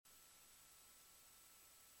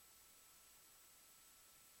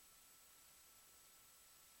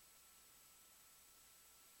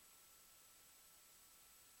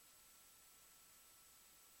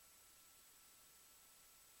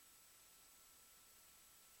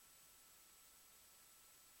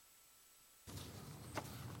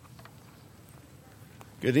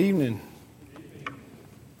Good evening.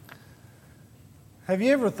 Have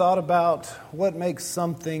you ever thought about what makes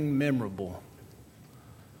something memorable?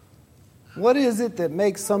 What is it that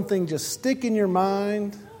makes something just stick in your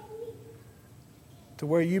mind to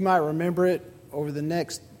where you might remember it over the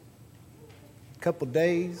next couple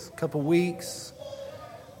days, couple weeks?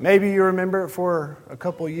 Maybe you remember it for a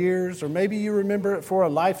couple years, or maybe you remember it for a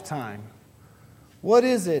lifetime. What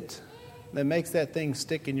is it that makes that thing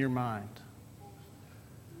stick in your mind?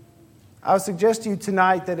 I would suggest to you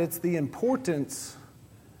tonight that it's the importance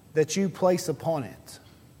that you place upon it.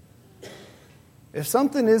 If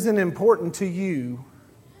something isn't important to you,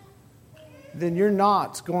 then you're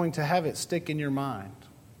not going to have it stick in your mind.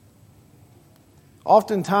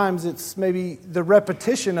 Oftentimes, it's maybe the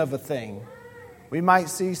repetition of a thing. We might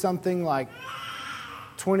see something like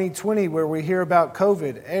 2020 where we hear about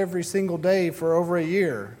COVID every single day for over a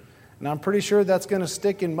year. And I'm pretty sure that's going to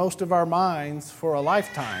stick in most of our minds for a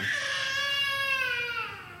lifetime.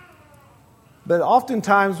 But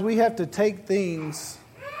oftentimes we have to take things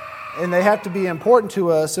and they have to be important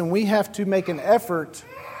to us, and we have to make an effort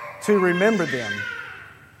to remember them.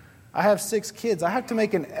 I have 6 kids. I have to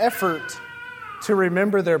make an effort to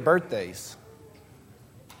remember their birthdays.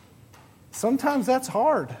 Sometimes that's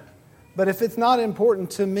hard. But if it's not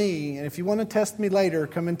important to me, and if you want to test me later,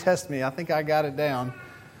 come and test me. I think I got it down.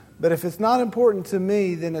 But if it's not important to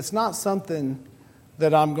me, then it's not something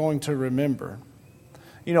that I'm going to remember.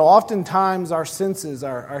 You know, oftentimes our senses,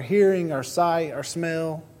 our hearing, our sight, our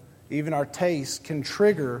smell, even our taste can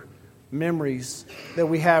trigger memories that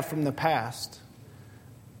we have from the past.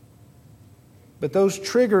 But those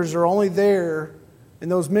triggers are only there,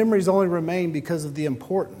 and those memories only remain because of the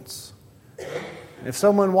importance. If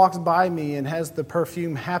someone walks by me and has the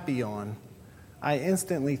perfume Happy on, I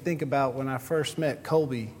instantly think about when I first met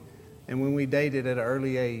Colby and when we dated at an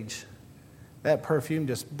early age. That perfume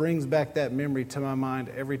just brings back that memory to my mind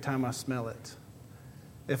every time I smell it.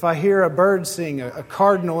 If I hear a bird sing, a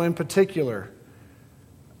cardinal in particular,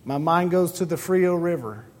 my mind goes to the Frio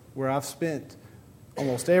River, where I've spent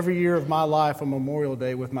almost every year of my life on Memorial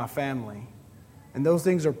Day with my family. And those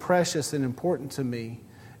things are precious and important to me.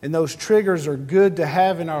 And those triggers are good to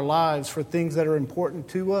have in our lives for things that are important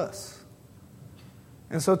to us.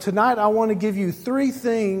 And so tonight I want to give you 3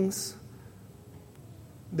 things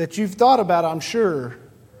that you've thought about, I'm sure,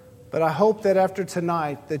 but I hope that after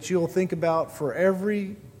tonight that you'll think about for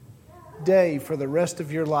every day for the rest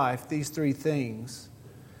of your life these 3 things.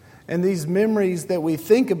 And these memories that we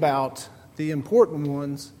think about, the important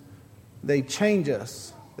ones, they change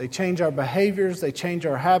us. They change our behaviors, they change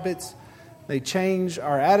our habits, they change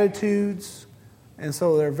our attitudes, and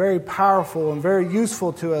so they're very powerful and very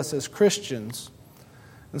useful to us as Christians.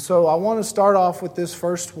 And so I want to start off with this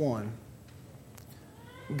first one.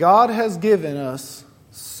 God has given us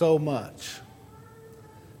so much.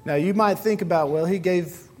 Now, you might think about, well, He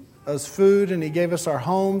gave us food and He gave us our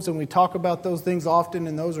homes, and we talk about those things often,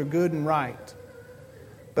 and those are good and right.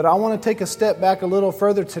 But I want to take a step back a little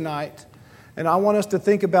further tonight, and I want us to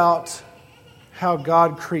think about how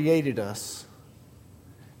God created us.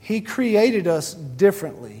 He created us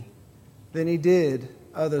differently than He did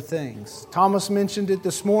other things. Thomas mentioned it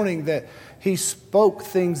this morning that He spoke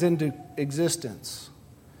things into existence.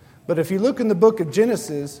 But if you look in the book of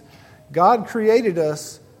Genesis, God created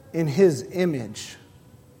us in His image.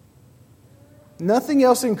 Nothing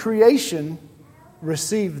else in creation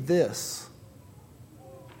received this.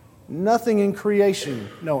 Nothing in creation.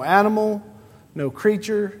 No animal, no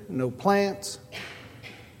creature, no plants.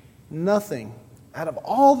 Nothing. Out of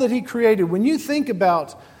all that He created, when you think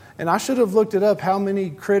about, and I should have looked it up, how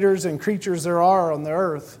many critters and creatures there are on the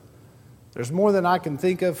earth. There's more than I can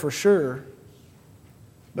think of for sure.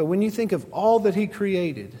 But when you think of all that He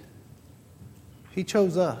created, He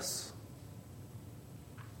chose us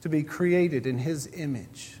to be created in His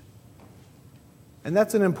image. And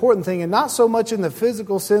that's an important thing. And not so much in the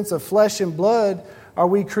physical sense of flesh and blood are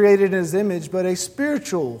we created in His image, but a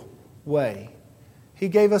spiritual way. He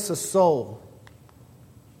gave us a soul.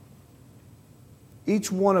 Each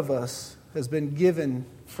one of us has been given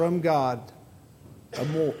from God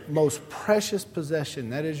a most precious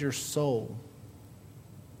possession. That is your soul.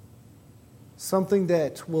 Something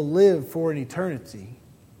that will live for an eternity.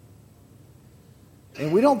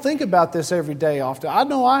 And we don't think about this every day often. I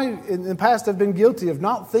know in the past have been guilty of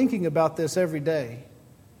not thinking about this every day.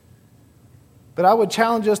 But I would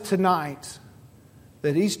challenge us tonight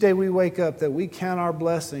that each day we wake up, that we count our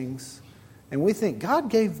blessings and we think,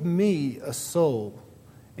 God gave me a soul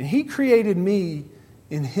and He created me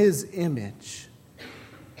in His image.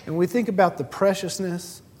 And we think about the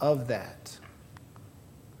preciousness of that.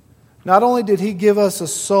 Not only did He give us a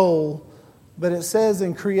soul, but it says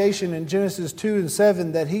in creation in Genesis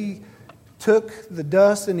 2:7 that He took the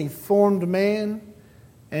dust and He formed man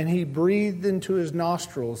and He breathed into his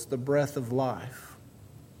nostrils the breath of life.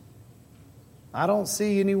 I don't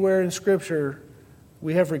see anywhere in Scripture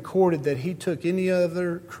we have recorded that He took any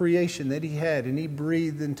other creation that He had and He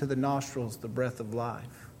breathed into the nostrils the breath of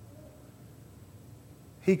life.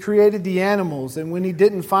 He created the animals, and when He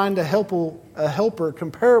didn't find a helper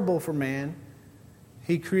comparable for man,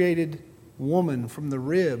 He created woman from the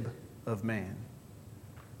rib of man.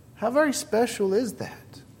 How very special is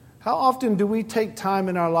that? How often do we take time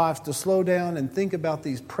in our lives to slow down and think about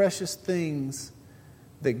these precious things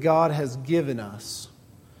that God has given us?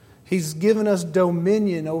 He's given us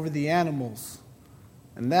dominion over the animals,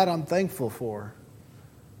 and that I'm thankful for.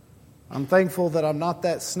 I'm thankful that I'm not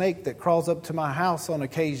that snake that crawls up to my house on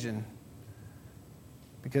occasion,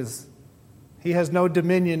 because He has no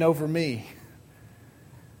dominion over me.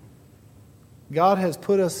 God has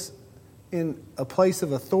put us in a place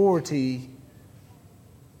of authority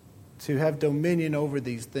to have dominion over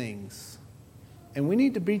these things. And we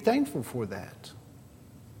need to be thankful for that.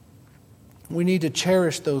 We need to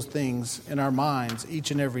cherish those things in our minds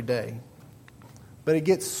each and every day. But it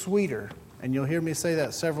gets sweeter, and you'll hear me say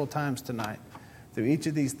that several times tonight. Through each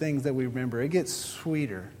of these things that we remember, it gets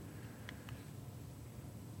sweeter.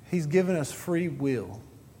 He's given us free will.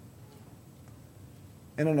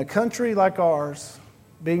 And in a country like ours,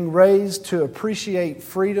 being raised to appreciate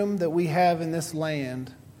freedom that we have in this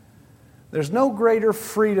land, there's no greater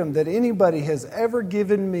freedom that anybody has ever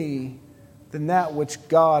given me than that which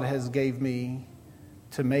God has gave me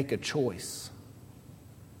to make a choice.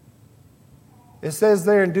 It says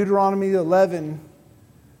there in Deuteronomy 11,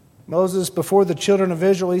 Moses, before the children of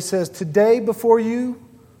Israel, he says, "Today before you,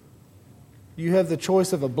 you have the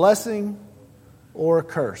choice of a blessing or a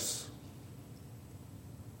curse.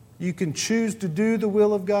 You can choose to do the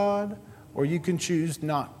will of God, or you can choose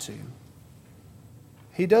not to."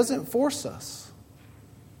 He doesn't force us.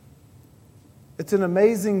 It's an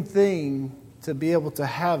amazing thing to be able to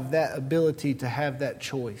have that ability to have that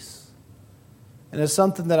choice. And it's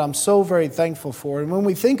something that I'm so very thankful for. And when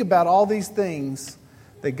we think about all these things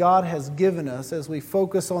that God has given us, as we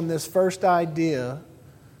focus on this first idea,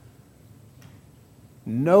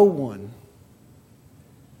 no one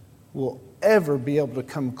will ever be able to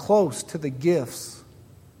come close to the gifts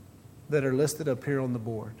that are listed up here on the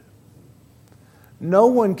board. No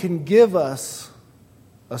one can give us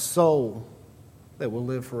a soul that will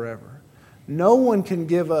live forever. No one can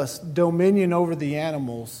give us dominion over the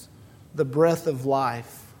animals, the breath of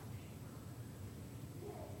life.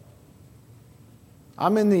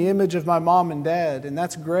 I'm in the image of my mom and dad, and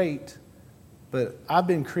that's great, but I've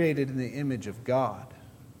been created in the image of God,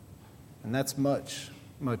 and that's much,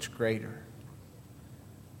 much greater.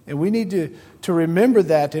 And we need to remember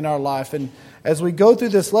that in our life. And as we go through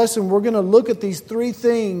this lesson, we're going to look at these three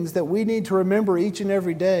things that we need to remember each and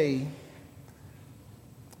every day,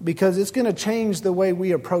 because it's going to change the way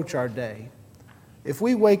we approach our day. If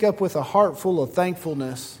we wake up with a heart full of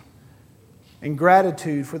thankfulness and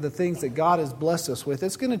gratitude for the things that God has blessed us with,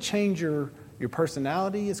 it's going to change your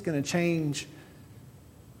personality. It's going to change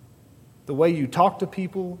the way you talk to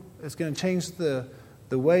people. It's going to change the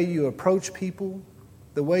way you approach people,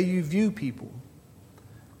 the way you view people.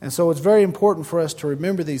 And so it's very important for us to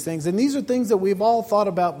remember these things. And these are things that we've all thought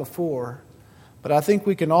about before, but I think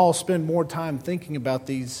we can all spend more time thinking about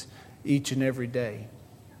these each and every day.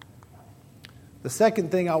 The second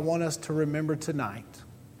thing I want us to remember tonight,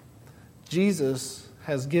 Jesus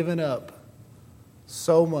has given up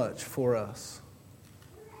so much for us.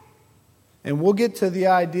 And we'll get to the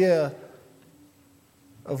idea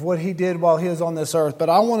of what He did while He was on this earth, but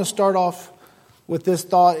I want to start off with this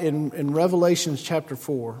thought in Revelation chapter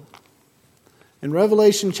 4. In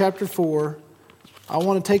Revelation chapter 4, I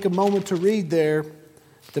want to take a moment to read there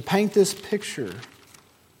to paint this picture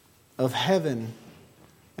of heaven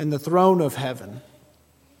and the throne of heaven.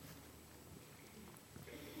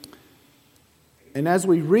 And as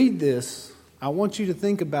we read this, I want you to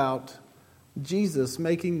think about Jesus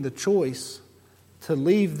making the choice to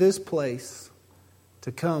leave this place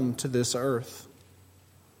to come to this earth.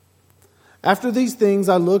 After these things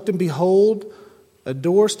I looked, and behold, a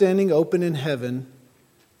door standing open in heaven,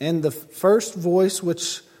 and the first voice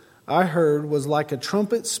which I heard was like a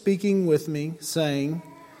trumpet speaking with me, saying,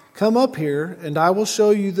 "Come up here, and I will show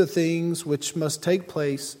you the things which must take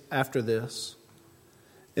place after this."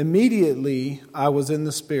 Immediately I was in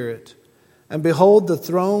the Spirit, and behold, a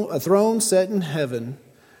throne set in heaven,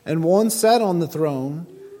 and one sat on the throne,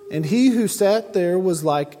 and he who sat there was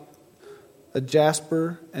like a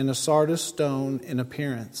jasper, and a sardis stone in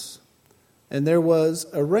appearance. And there was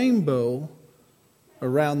a rainbow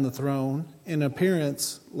around the throne, in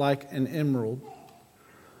appearance like an emerald.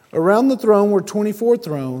 Around the throne were 24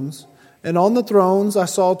 thrones, and on the thrones I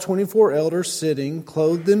saw 24 elders sitting,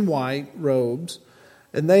 clothed in white robes,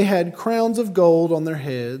 and they had crowns of gold on their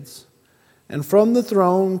heads. And from the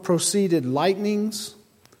throne proceeded lightnings,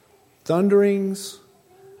 thunderings,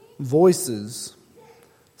 voices.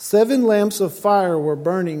 7 lamps of fire were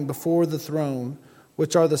burning before the throne,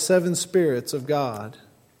 which are the 7 spirits of God.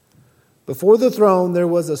 Before the throne there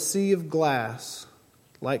was a sea of glass,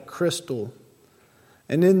 like crystal.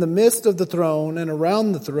 And in the midst of the throne and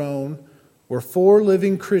around the throne were 4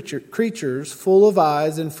 living creatures full of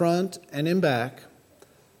eyes in front and in back.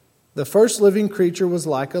 The first living creature was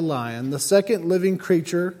like a lion, the second living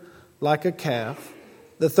creature like a calf,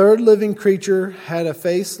 the third living creature had a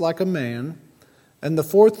face like a man, and the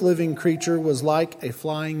fourth living creature was like a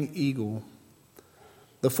flying eagle.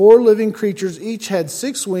 The 4 living creatures each had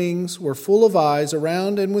 6 wings, were full of eyes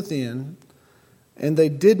around and within, and they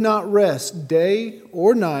did not rest day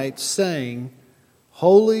or night, saying,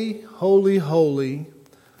 Holy, holy, holy,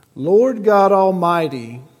 Lord God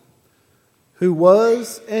Almighty, who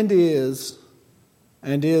was and is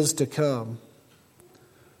to come.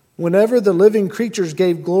 Whenever the living creatures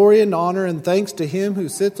gave glory and honor and thanks to him who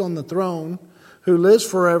sits on the throne, who lives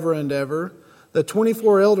forever and ever, the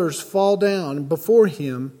 24 elders fall down before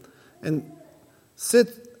him who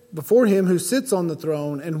sits on the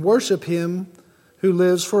throne and worship him who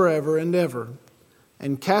lives forever and ever,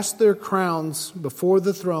 and cast their crowns before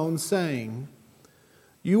the throne, saying,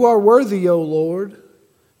 You are worthy, O Lord,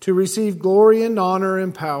 to receive glory and honor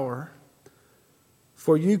and power,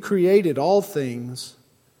 for you created all things,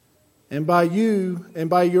 and by you and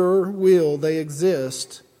by your will they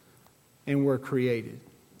exist and were created.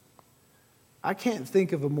 I can't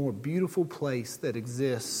think of a more beautiful place that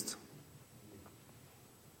exists.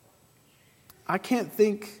 I can't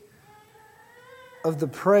think of the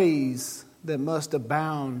praise that must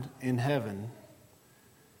abound in heaven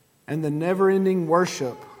and the never-ending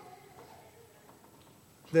worship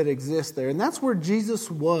that exists there. And that's where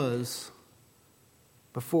Jesus was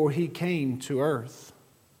before he came to earth.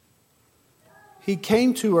 He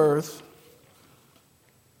came to earth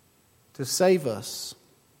to save us.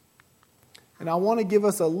 And I want to give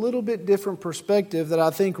us a little bit different perspective that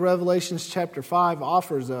I think Revelation chapter 5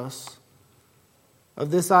 offers us of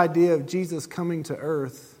this idea of Jesus coming to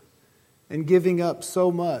earth and giving up so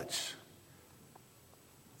much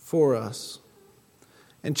for us.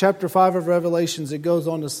 In chapter 5 of Revelations, it goes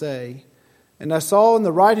on to say, And I saw in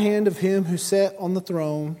the right hand of him who sat on the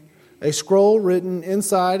throne a scroll written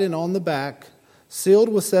inside and on the back, sealed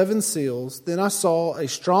with 7 seals. Then I saw a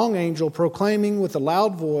strong angel proclaiming with a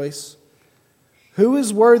loud voice, Who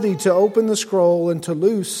is worthy to open the scroll and to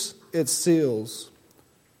loose its seals?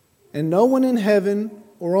 And no one in heaven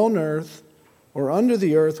or on earth or under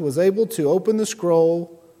the earth was able to open the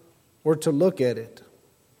scroll or to look at it.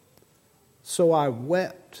 So I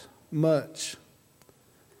wept much,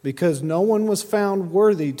 because no one was found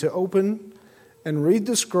worthy to open and read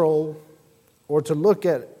the scroll or to look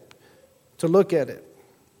at it.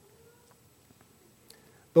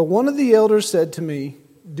 But one of the elders said to me,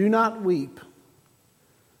 Do not weep.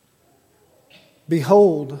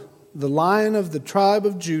 Behold, the Lion of the tribe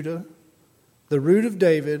of Judah, the Root of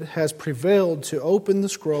David, has prevailed to open the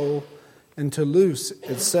scroll and to loose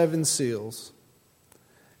its 7 seals.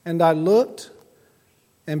 And I looked,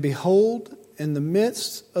 and behold, in the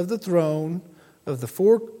midst of the throne of the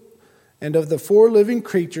 4 living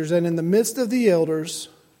creatures, and in the midst of the elders,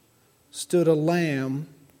 stood a lamb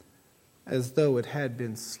as though it had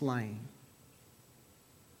been slain.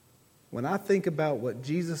 When I think about what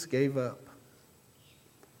Jesus gave up,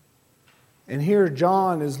 and here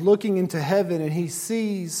John is looking into heaven and he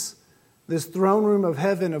sees this throne room of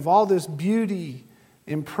heaven of all this beauty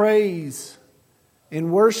and praise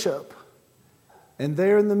and worship. And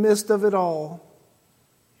there in the midst of it all,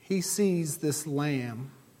 he sees this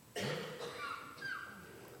lamb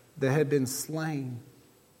that had been slain.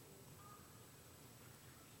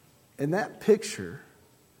 And that picture,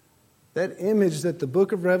 that image that the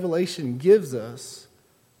book of Revelation gives us,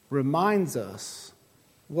 reminds us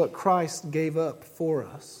what Christ gave up for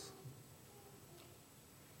us.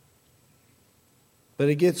 But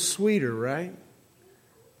it gets sweeter, right?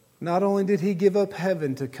 Not only did he give up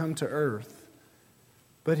heaven to come to earth,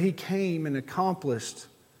 but he came and accomplished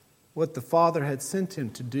what the Father had sent him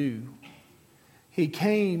to do. He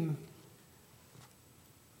came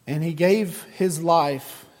and he gave his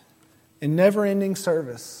life in never-ending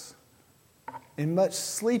service, in much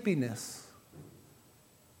sleepiness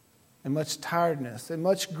and much tiredness and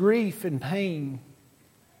much grief and pain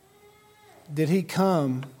did He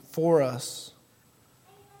come for us.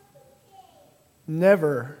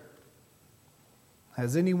 Never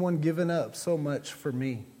has anyone given up so much for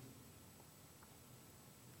me.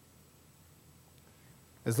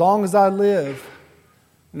 As long as I live,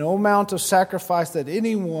 no amount of sacrifice that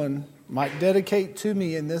anyone might dedicate to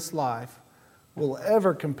me in this life will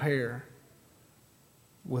ever compare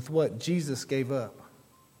with what Jesus gave up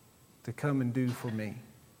to come and do for me.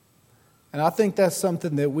 And I think that's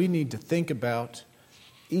something that we need to think about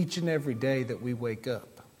each and every day that we wake up.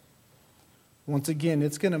 Once again,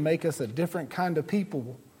 it's going to make us a different kind of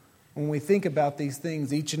people when we think about these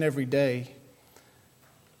things each and every day.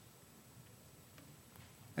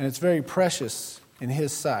 And it's very precious in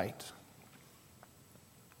His sight.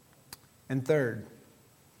 And third,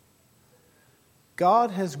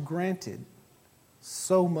 God has granted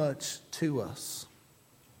so much to us.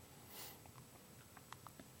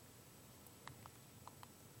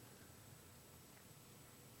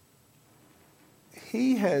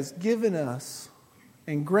 He has given us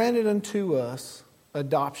and granted unto us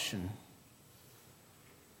adoption.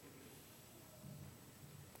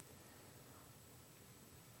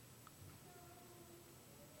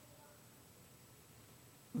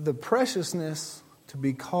 The preciousness to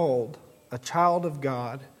be called a child of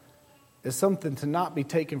God is something to not be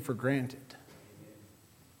taken for granted.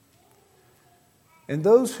 And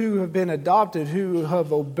those who have been adopted, who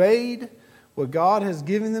have obeyed what God has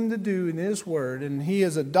given them to do in His Word, and He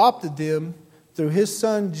has adopted them through His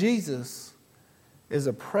Son Jesus, is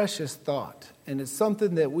a precious thought. And it's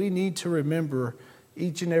something that we need to remember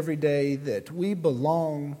each and every day, that we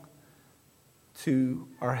belong to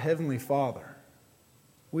our Heavenly Father.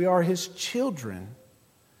 We are His children.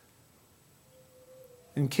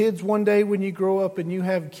 And kids, one day when you grow up and you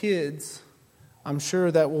have kids, I'm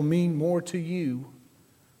sure that will mean more to you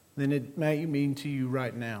than it may mean to you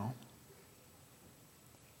right now.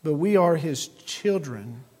 But we are His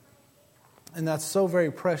children, and that's so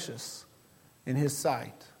very precious in His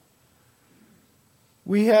sight.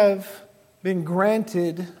 We have been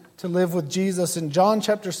granted to live with Jesus. In John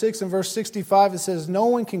chapter 6 and verse 65, it says, "No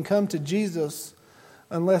one can come to Jesus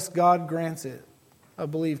unless God grants it." I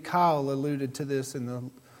believe Kyle alluded to this in the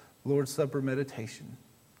Lord's Supper meditation.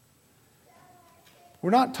 We're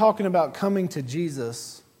not talking about coming to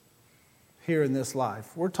Jesus here in this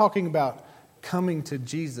life. We're talking about coming to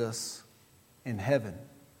Jesus in heaven.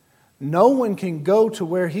 No one can go to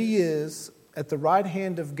where He is at the right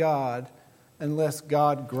hand of God unless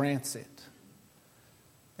God grants it.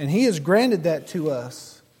 And He has granted that to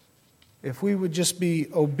us if we would just be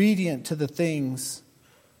obedient to the things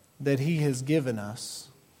that He has given us.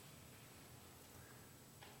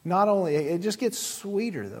 Not only, it just gets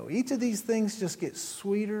sweeter though. Each of these things just gets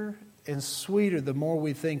sweeter and sweeter the more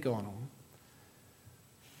we think on them.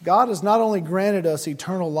 God has not only granted us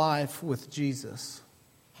eternal life with Jesus,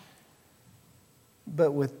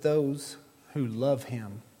 but with those who love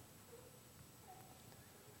Him.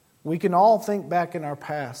 We can all think back in our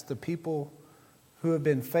past to people who have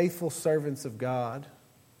been faithful servants of God,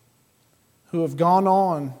 who have gone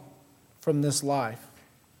on from this life.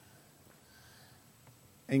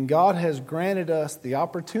 And God has granted us the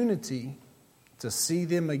opportunity to see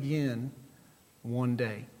them again one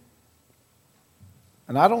day.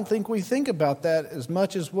 And I don't think we think about that as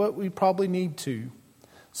much as what we probably need to.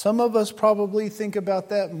 Some of us probably think about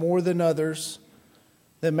that more than others,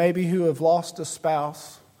 that maybe who have lost a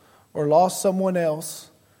spouse or lost someone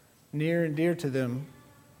else near and dear to them.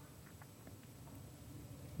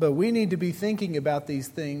 But we need to be thinking about these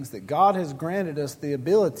things, that God has granted us the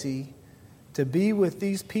ability to be with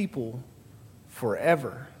these people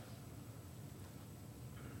forever.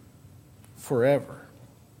 Forever.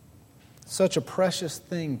 Such a precious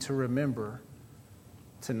thing to remember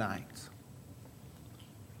tonight.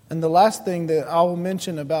 And the last thing that I will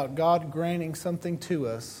mention about God granting something to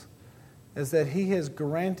us is that He has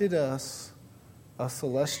granted us a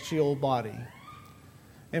celestial body.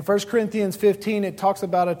 In 1 Corinthians 15, it talks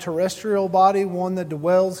about a terrestrial body, one that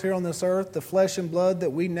dwells here on this earth, the flesh and blood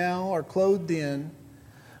that we now are clothed in.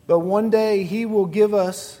 But one day He will give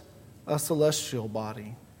us a celestial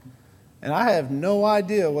body. And I have no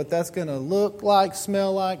idea what that's going to look like,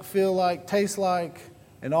 smell like, feel like, taste like,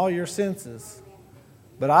 in all your senses.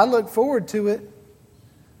 But I look forward to it,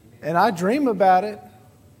 and I dream about it.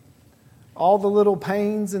 All the little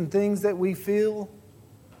pains and things that we feel,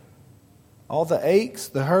 all the aches,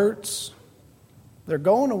 the hurts, they're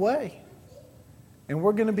going away. And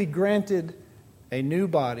we're going to be granted a new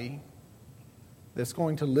body that's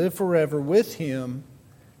going to live forever with Him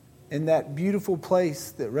in that beautiful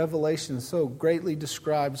place that Revelation so greatly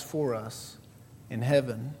describes for us in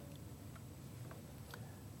heaven.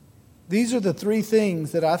 These are the three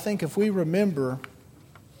things that I think if we remember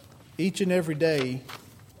each and every day,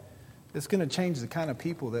 it's going to change the kind of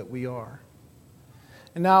people that we are.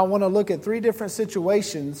 And now I want to look at three different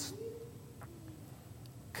situations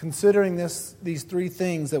considering these three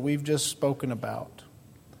things that we've just spoken about.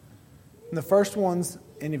 And the first one's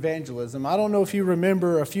in evangelism. I don't know if you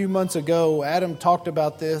remember a few months ago, Adam talked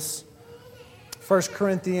about this. 1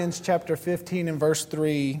 Corinthians chapter 15 and verse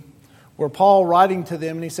 3, where Paul writing to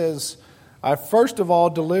them, and he says, I first of all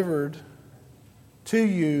delivered to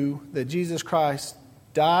you that Jesus Christ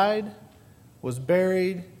died, was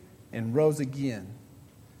buried, and rose again.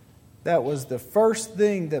 That was the first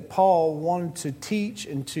thing that Paul wanted to teach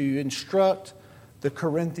and to instruct the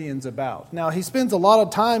Corinthians about. Now, he spends a lot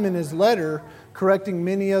of time in his letter correcting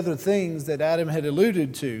many other things that Adam had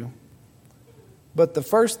alluded to. But the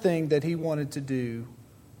first thing that he wanted to do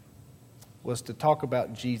was to talk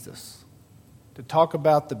about Jesus, to talk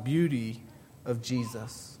about the beauty of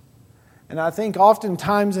Jesus. And I think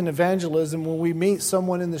oftentimes in evangelism, when we meet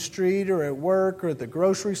someone in the street or at work or at the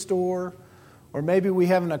grocery store, or maybe we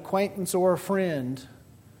have an acquaintance or a friend,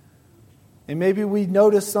 and maybe we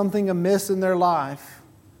notice something amiss in their life,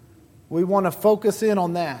 we want to focus in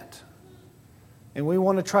on that. And we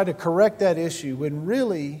want to try to correct that issue, when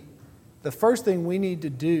really the first thing we need to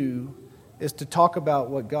do is to talk about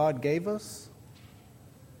what God gave us.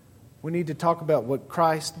 We need to talk about what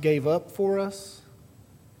Christ gave up for us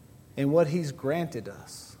and what He's granted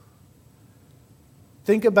us.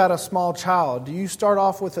 Think about a small child. Do you start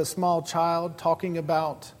off with a small child talking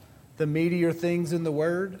about the meatier things in the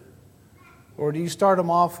Word? Or do you start them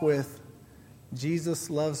off with, Jesus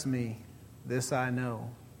loves me, this I know,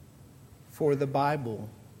 for the Bible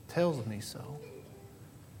tells me so?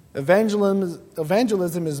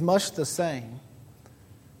 Evangelism is much the same.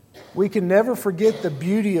 We can never forget the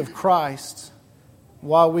beauty of Christ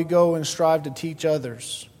while we go and strive to teach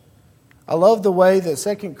others. I love the way that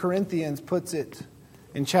 2 Corinthians puts it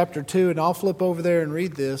in chapter 2, and I'll flip over there and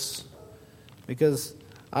read this because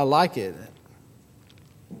I like it.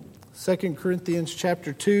 2 Corinthians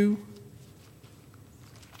chapter 2,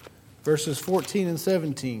 verses 14 and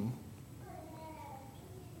 17.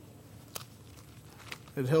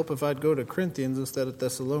 It'd help if I'd go to Corinthians instead of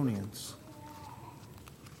Thessalonians.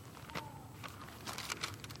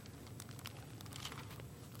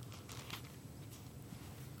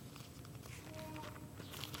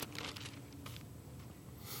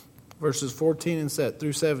 Verses 14 and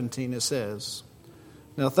through 17, it says,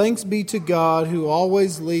 Now thanks be to God who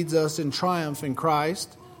always leads us in triumph in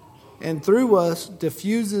Christ, and through us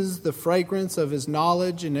diffuses the fragrance of His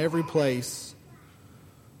knowledge in every place.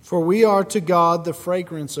 For we are to God the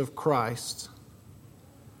fragrance of Christ,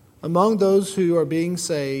 among those who are being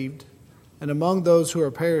saved and among those who are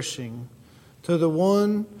perishing. To the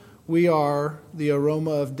one we are the aroma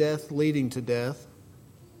of death leading to death,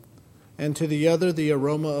 and to the other the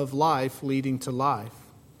aroma of life leading to life.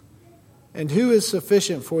 And who is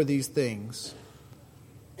sufficient for these things?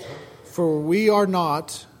 For we are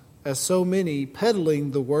not, as so many,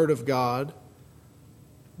 peddling the word of God,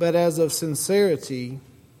 but as of sincerity,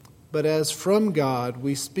 but as from God,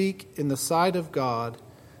 we speak in the sight of God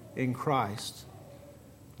in Christ.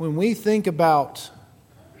 When we think about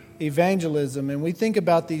evangelism and we think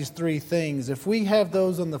about these three things, if we have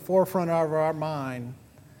those on the forefront of our mind,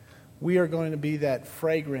 we are going to be that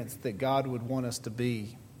fragrance that God would want us to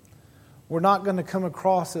be. We're not going to come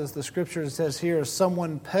across, as the Scripture says here, as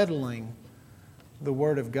someone peddling the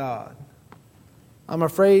Word of God. I'm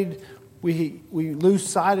afraid we lose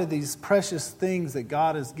sight of these precious things that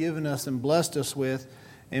God has given us and blessed us with,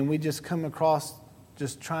 and we just come across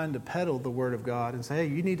just trying to peddle the Word of God and say, hey,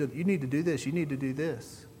 you need to do this, you need to do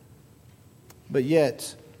this. But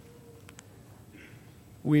yet,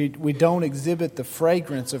 we don't exhibit the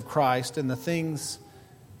fragrance of Christ and the things,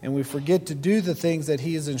 and we forget to do the things that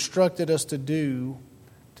He has instructed us to do,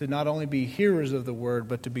 to not only be hearers of the Word,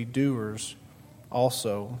 but to be doers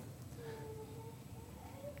also.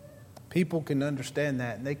 People can understand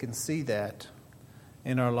that, and they can see that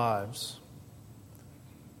in our lives.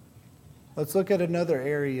 Let's look at another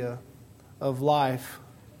area of life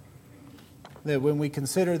that when we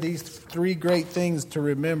consider these three great things to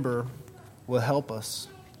remember will help us.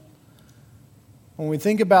 When we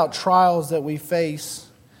think about trials that we face,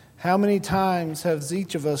 how many times has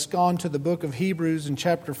each of us gone to the book of Hebrews in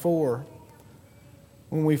chapter 4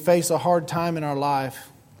 when we face a hard time in our life?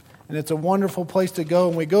 And it's a wonderful place to go.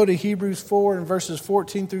 And we go to Hebrews 4 and verses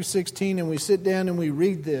 14 through 16, and we sit down and we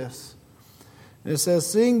read this. And it says,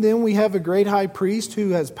 "Seeing then we have a great high priest who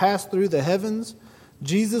has passed through the heavens,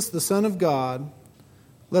 Jesus the Son of God,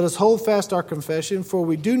 let us hold fast our confession, for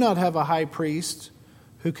we do not have a high priest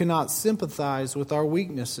who cannot sympathize with our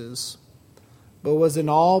weaknesses, but was in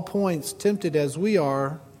all points tempted as we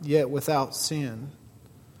are, yet without sin.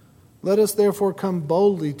 Let us therefore come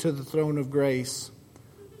boldly to the throne of grace,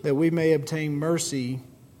 that we may obtain mercy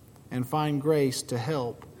and find grace to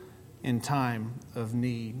help in time of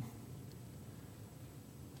need."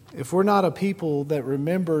 If we're not a people that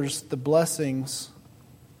remembers the blessings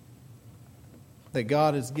that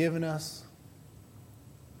God has given us,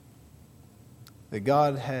 that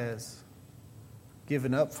God has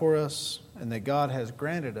given up for us, and that God has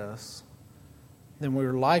granted us, then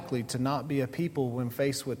we're likely to not be a people when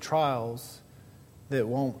faced with trials that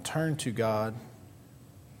won't turn to God.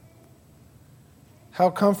 How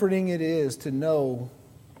comforting it is to know,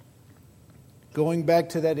 going back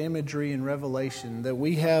to that imagery in Revelation, that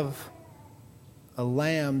we have a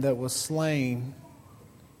lamb that was slain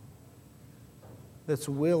that's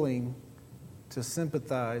willing to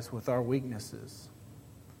sympathize with our weaknesses.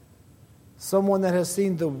 Someone that has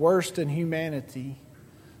seen the worst in humanity.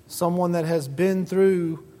 Someone that has been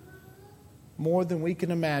through more than we can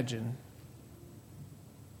imagine.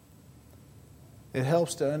 It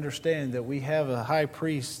helps to understand that we have a high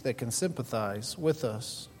priest that can sympathize with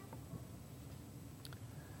us.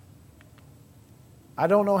 I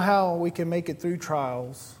don't know how we can make it through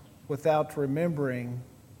trials without remembering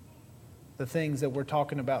the things that we're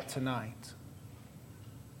talking about tonight.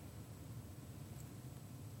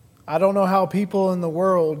 I don't know how people in the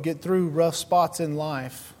world get through rough spots in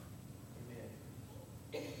life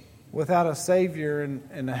without a Savior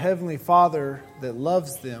and a Heavenly Father that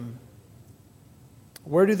loves them.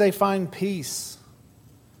 Where do they find peace?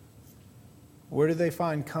 Where do they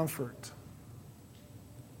find comfort?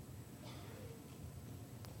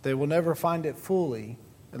 They will never find it fully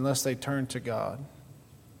unless they turn to God.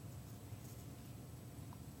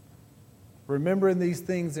 Remembering these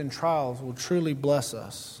things in trials will truly bless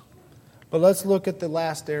us. But let's look at the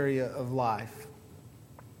last area of life.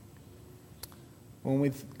 When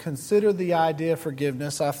we consider the idea of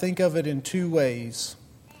forgiveness, I think of it in two ways.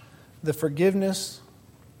 The forgiveness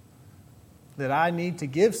that I need to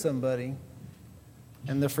give somebody,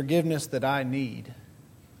 and the forgiveness that I need.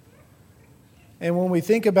 And when we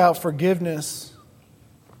think about forgiveness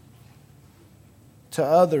to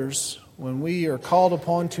others, when we are called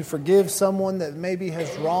upon to forgive someone that maybe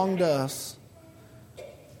has wronged us,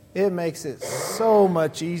 it makes it so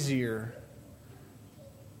much easier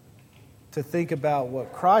to think about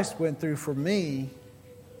what Christ went through for me,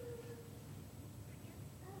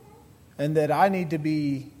 and that I need to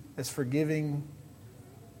be as forgiving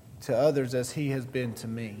to others as He has been to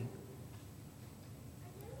me.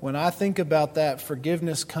 When I think about that,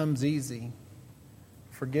 forgiveness comes easy.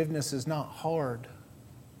 Forgiveness is not hard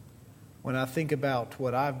when I think about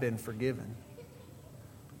what I've been forgiven.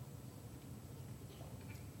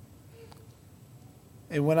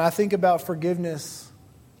 And when I think about forgiveness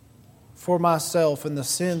for myself and the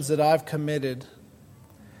sins that I've committed,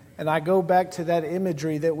 and I go back to that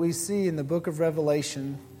imagery that we see in the book of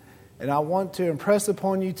Revelation, and I want to impress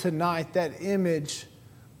upon you tonight that image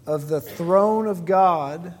of the throne of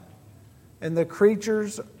God and the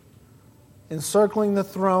creatures encircling the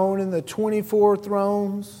throne and the 24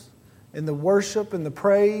 thrones and the worship and the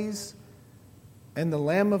praise and the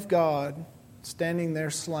Lamb of God standing there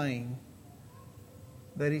slain.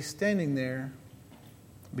 That He's standing there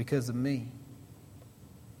because of me.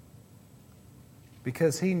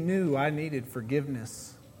 Because He knew I needed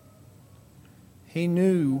forgiveness. He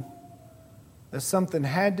knew that something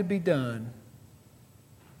had to be done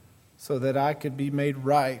so that I could be made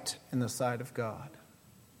right in the sight of God.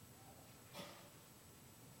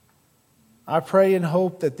 I pray and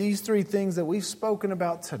hope that these three things that we've spoken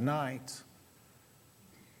about tonight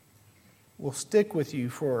will stick with you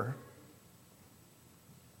for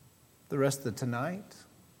the rest of tonight,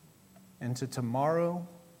 into tomorrow,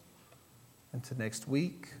 into next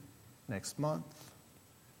week, next month,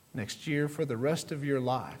 next year, for the rest of your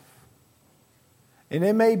life. And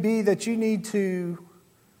it may be that you need to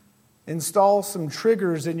install some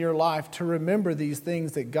triggers in your life to remember these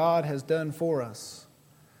things that God has done for us.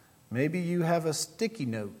 Maybe you have a sticky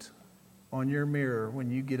note on your mirror when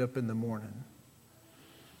you get up in the morning.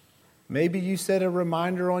 Maybe you set a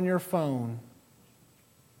reminder on your phone.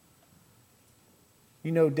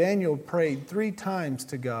 You know, Daniel prayed 3 times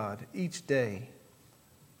to God each day.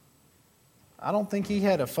 I don't think he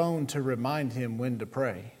had a phone to remind him when to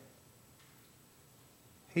pray.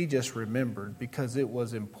 He just remembered because it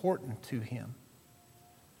was important to him.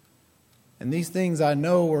 And these things I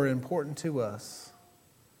know are important to us.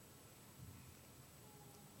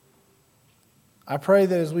 I pray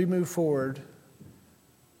that as we move forward,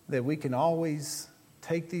 that we can always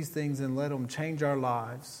take these things and let them change our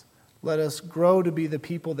lives. Let us grow to be the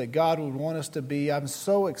people that God would want us to be. I'm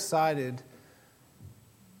so excited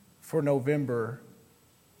for November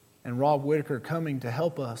and Rob Whitaker coming to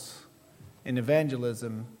help us in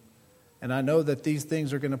evangelism. And I know that these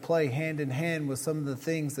things are going to play hand in hand with some of the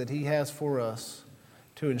things that he has for us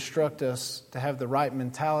to instruct us to have the right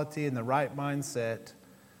mentality and the right mindset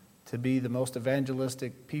to be the most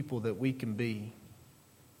evangelistic people that we can be.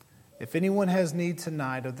 If anyone has need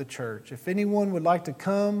tonight of the church, if anyone would like to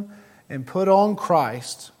come and put on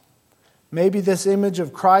Christ, maybe this image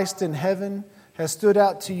of Christ in heaven has stood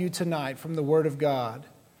out to you tonight from the Word of God.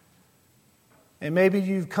 And maybe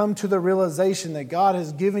you've come to the realization that God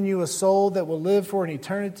has given you a soul that will live for an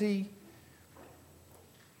eternity.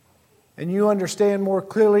 And you understand more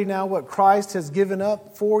clearly now what Christ has given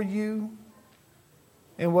up for you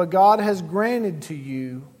and what God has granted to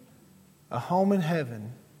you, a home in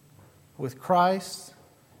heaven with Christ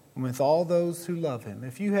and with all those who love Him.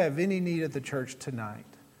 If you have any need of the church tonight,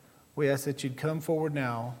 we ask that you'd come forward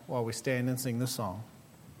now while we stand and sing the song.